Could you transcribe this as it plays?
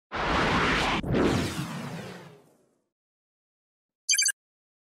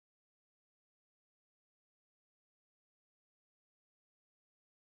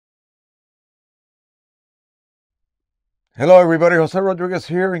Hello everybody, Jose Rodriguez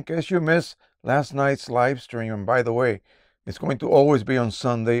here. In case you missed last night's live stream, and by the way, it's going to always be on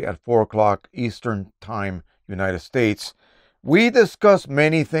Sunday at 4 o'clock Eastern Time, United States. We discussed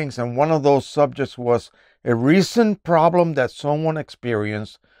many things, and one of those subjects was a recent problem that someone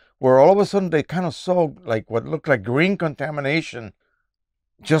experienced where all of a sudden they kind of saw like what looked like green contamination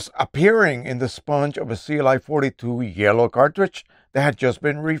just appearing in the sponge of a CLI-42 yellow cartridge that had just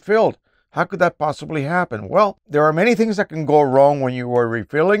been refilled. How could that possibly happen? Well, there are many things that can go wrong when you are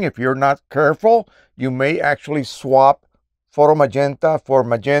refilling. If you're not careful, you may actually swap photo magenta for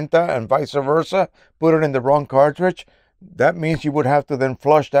magenta and vice versa, put it in the wrong cartridge. That means you would have to then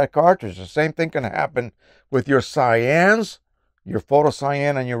flush that cartridge. The same thing can happen with your cyans, your photo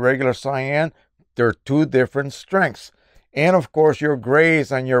cyan and your regular cyan. They're two different strengths. And of course, your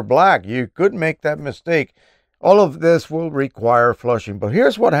grays and your black. You could make that mistake. All of this will require flushing. But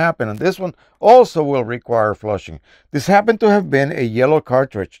here's what happened, and this one also will require flushing. This happened to have been a yellow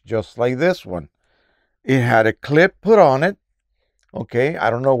cartridge, just like this one. It had a clip put on it. Okay,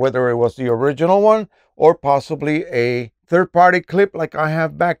 I don't know whether it was the original one or possibly a third-party clip like I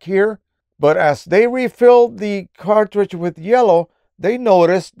have back here. But as they refilled the cartridge with yellow, they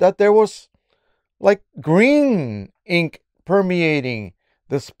noticed that there was like green ink permeating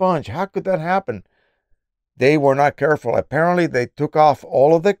the sponge. How could that happen? They were not careful. Apparently, they took off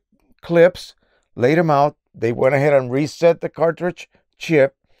all of the clips, laid them out. They went ahead and reset the cartridge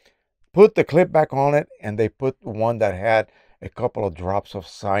chip, put the clip back on it, and they put one that had a couple of drops of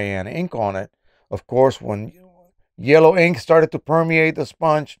cyan ink on it. Of course, when yellow ink started to permeate the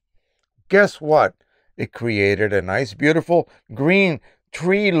sponge, guess what? It created a nice, beautiful green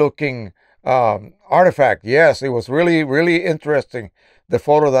tree-looking artifact. Yes, it was really, really interesting. The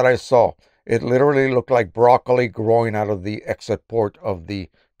photo that I saw, it literally looked like broccoli growing out of the exit port of the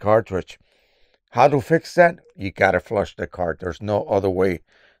cartridge. How to fix that? You gotta flush the cart. There's no other way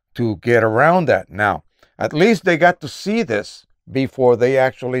to get around that. Now, at least they got to see this before they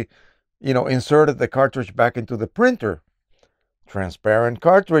actually, inserted the cartridge back into the printer. Transparent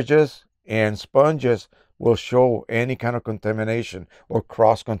cartridges and sponges will show any kind of contamination or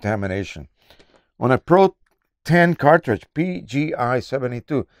cross-contamination. On a Pro 10 cartridge,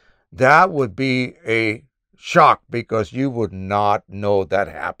 PGI-72, that would be a shock because you would not know that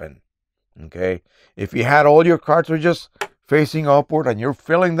happened. Okay? If you had all your cartridges facing upward and you're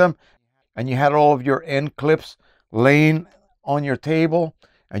filling them, and you had all of your end clips laying on your table,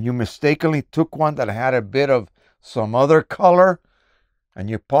 and you mistakenly took one that had a bit of some other color, and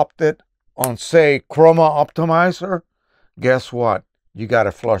you popped it on, say, Chroma Optimizer, guess what? You got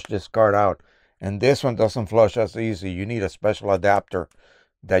to flush this card out. And this one doesn't flush as easy. You need a special adapter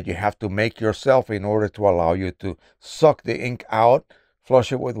that you have to make yourself in order to allow you to suck the ink out,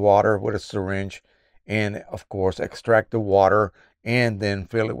 flush it with water with a syringe, and of course extract the water and then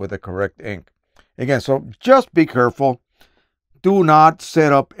fill it with the correct ink. Again, so just be careful. Do not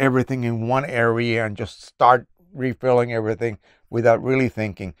set up everything in one area and just start refilling everything without really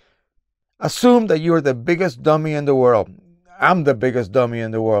thinking. Assume that you're the biggest dummy in the world. I'm the biggest dummy in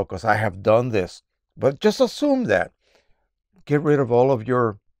the world because I have done this. But just assume that. Get rid of all of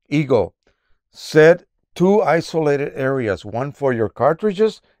your ego. Set two isolated areas, one for your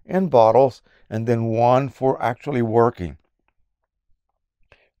cartridges and bottles, and then one for actually working.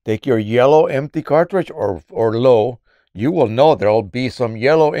 Take your yellow empty cartridge or low. You will know there'll be some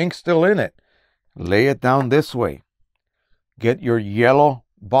yellow ink still in it. Lay it down this way. Get your yellow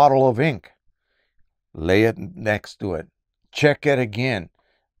bottle of ink. Lay it next to it. Check it again.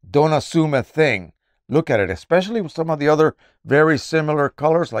 Don't assume a thing. Look at it, especially with some of the other very similar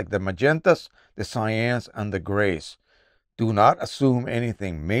colors like the magentas, the cyans, and the grays. Do not assume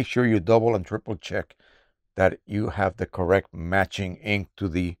anything. Make sure you double and triple check that you have the correct matching ink to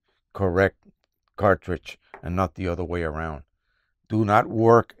the correct cartridge and not the other way around. Do not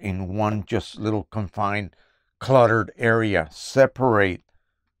work in one just little confined, cluttered area. Separate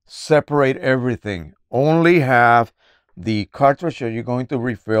everything. Only have the cartridge that you're going to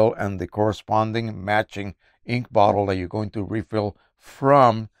refill and the corresponding matching ink bottle that you're going to refill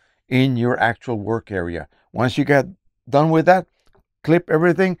from in your actual work area. Once you get done with that, clip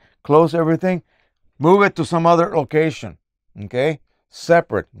everything, close everything, move it to some other location. Okay?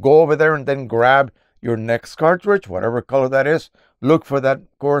 Separate. Go over there and then grab your next cartridge, whatever color that is. Look for that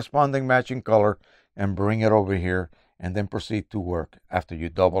corresponding matching color and bring it over here and then proceed to work after you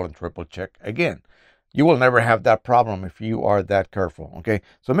double and triple check again. You will never have that problem if you are that careful. Okay?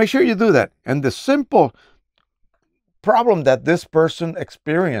 So make sure you do that. And the simple problem that this person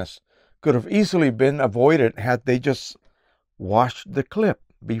experienced could have easily been avoided had they just washed the clip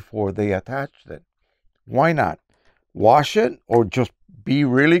before they attached it. Why not? wash it, or just be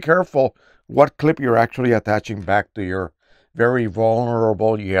really careful what clip you're actually attaching back to your very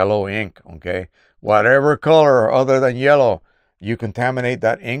vulnerable yellow ink, okay? Whatever color other than yellow you contaminate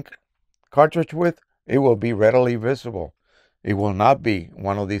that ink cartridge with, it will be readily visible. It will not be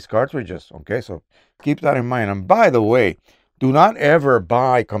one of these cartridges, okay? So keep that in mind. And by the way, do not ever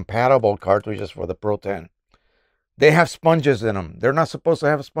buy compatible cartridges for the Pro 10. They have sponges in them. They're not supposed to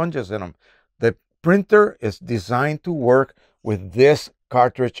have sponges in them. The printer is designed to work with this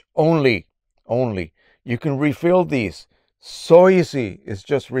cartridge only. You can refill these so easy. It's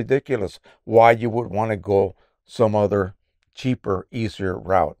just ridiculous why you would want to go some other cheaper, easier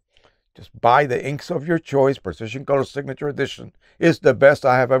route. Just buy the inks of your choice. Precision Color Signature Edition is the best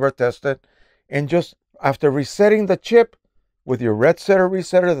I have ever tested. And just after resetting the chip with your red setter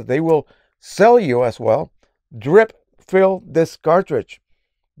resetter that they will sell you as well, drip fill this cartridge.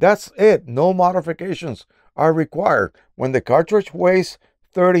 That's it. No modifications are required. When the cartridge weighs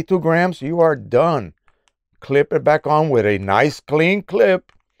 32 grams, you are done. Clip it back on with a nice clean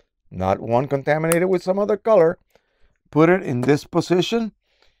clip, not one contaminated with some other color. Put it in this position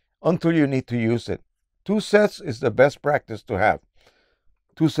until you need to use it. 2 sets is the best practice to have.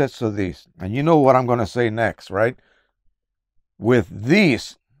 2 sets of these. And you know what I'm going to say next, right? With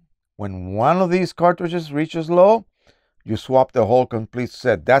these, when one of these cartridges reaches low, you swap the whole complete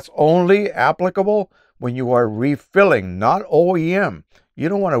set. That's only applicable when you are refilling, not OEM. You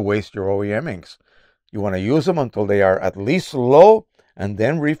don't want to waste your OEM inks. You want to use them until they are at least low and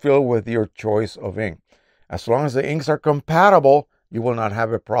then refill with your choice of ink. As long as the inks are compatible, you will not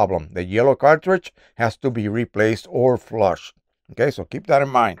have a problem. The yellow cartridge has to be replaced or flushed. Okay, so keep that in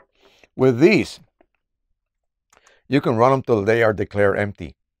mind. With these, you can run them till they are declared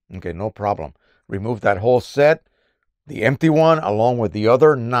empty. Okay, no problem. Remove that whole set, the empty one, along with the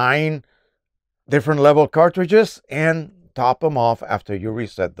other 9 different level cartridges, and top them off after you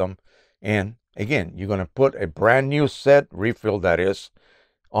reset them. And again, you're going to put a brand new set, refill that is,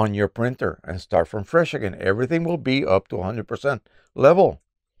 on your printer and start from fresh again. Everything will be up to 100% level.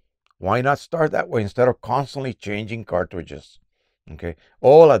 Why not start that way instead of constantly changing cartridges? Okay,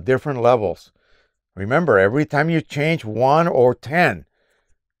 all at different levels. Remember, every time you change 1 or 10,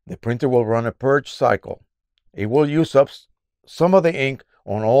 the printer will run a purge cycle. It will use up some of the ink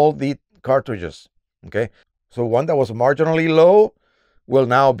on all the cartridges. Okay, so one that was marginally low will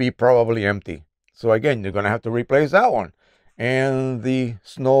now be probably empty. So again, you're going to have to replace that one. And the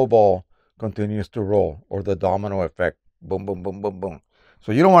snowball continues to roll, or the domino effect. Boom, boom, boom, boom, boom.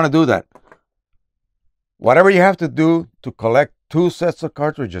 So you don't want to do that. Whatever you have to do to collect 2 sets of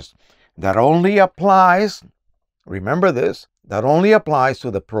cartridges, that only applies, remember this, that only applies to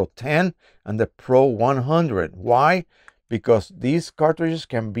the Pro 10 and the Pro 100. Why? Because these cartridges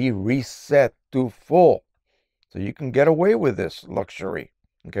can be reset to full. So you can get away with this luxury.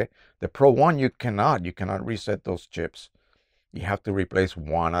 Okay, the Pro 1 you cannot reset those chips. You have to replace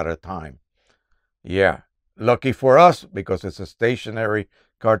one at a time. Yeah, lucky for us, because it's a stationary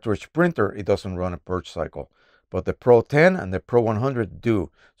cartridge printer, it doesn't run a purge cycle. But the Pro 10 and the Pro 100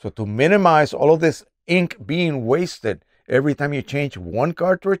 do. So to minimize all of this ink being wasted, every time you change one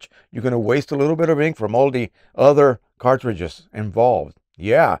cartridge, you're going to waste a little bit of ink from all the other cartridges involved.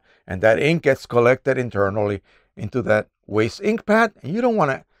 Yeah, and that ink gets collected internally into that waste ink pad, and you don't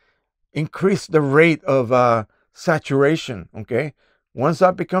want to increase the rate of saturation. Okay, once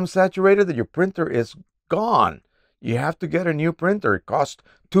that becomes saturated, your printer is gone. You have to get a new printer. It costs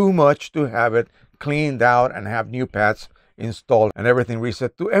too much to have it cleaned out and have new pads installed and everything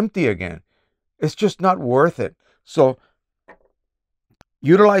reset to empty again. It's just not worth it. So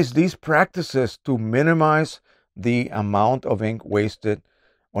utilize these practices to minimize the amount of ink wasted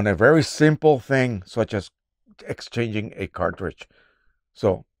on a very simple thing such as exchanging a cartridge.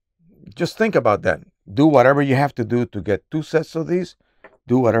 So just think about that. Do whatever you have to do to get 2 sets of these.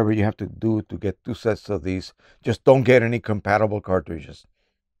 Do whatever you have to do to get 2 sets of these. Just don't get any compatible cartridges.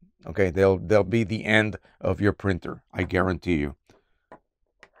 Okay, they'll be the end of your printer, I guarantee you.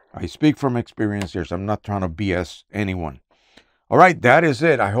 I speak from experience here, so I'm not trying to BS anyone. All right, that is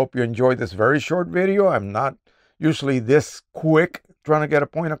it. I hope you enjoyed this very short video. I'm not usually this quick trying to get a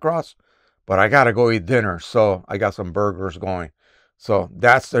point across, but I gotta go eat dinner, so I got some burgers going. So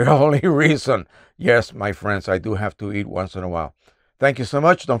that's the only reason. Yes, my friends, I do have to eat once in a while. Thank you so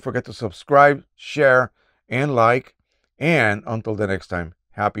much. Don't forget to subscribe, share, and like. And until the next time,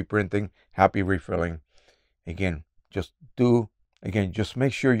 happy printing, happy refilling. Again, just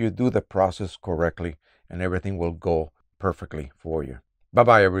make sure you do the process correctly, and everything will go perfectly for you.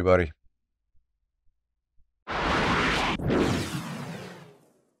 Bye-bye, everybody.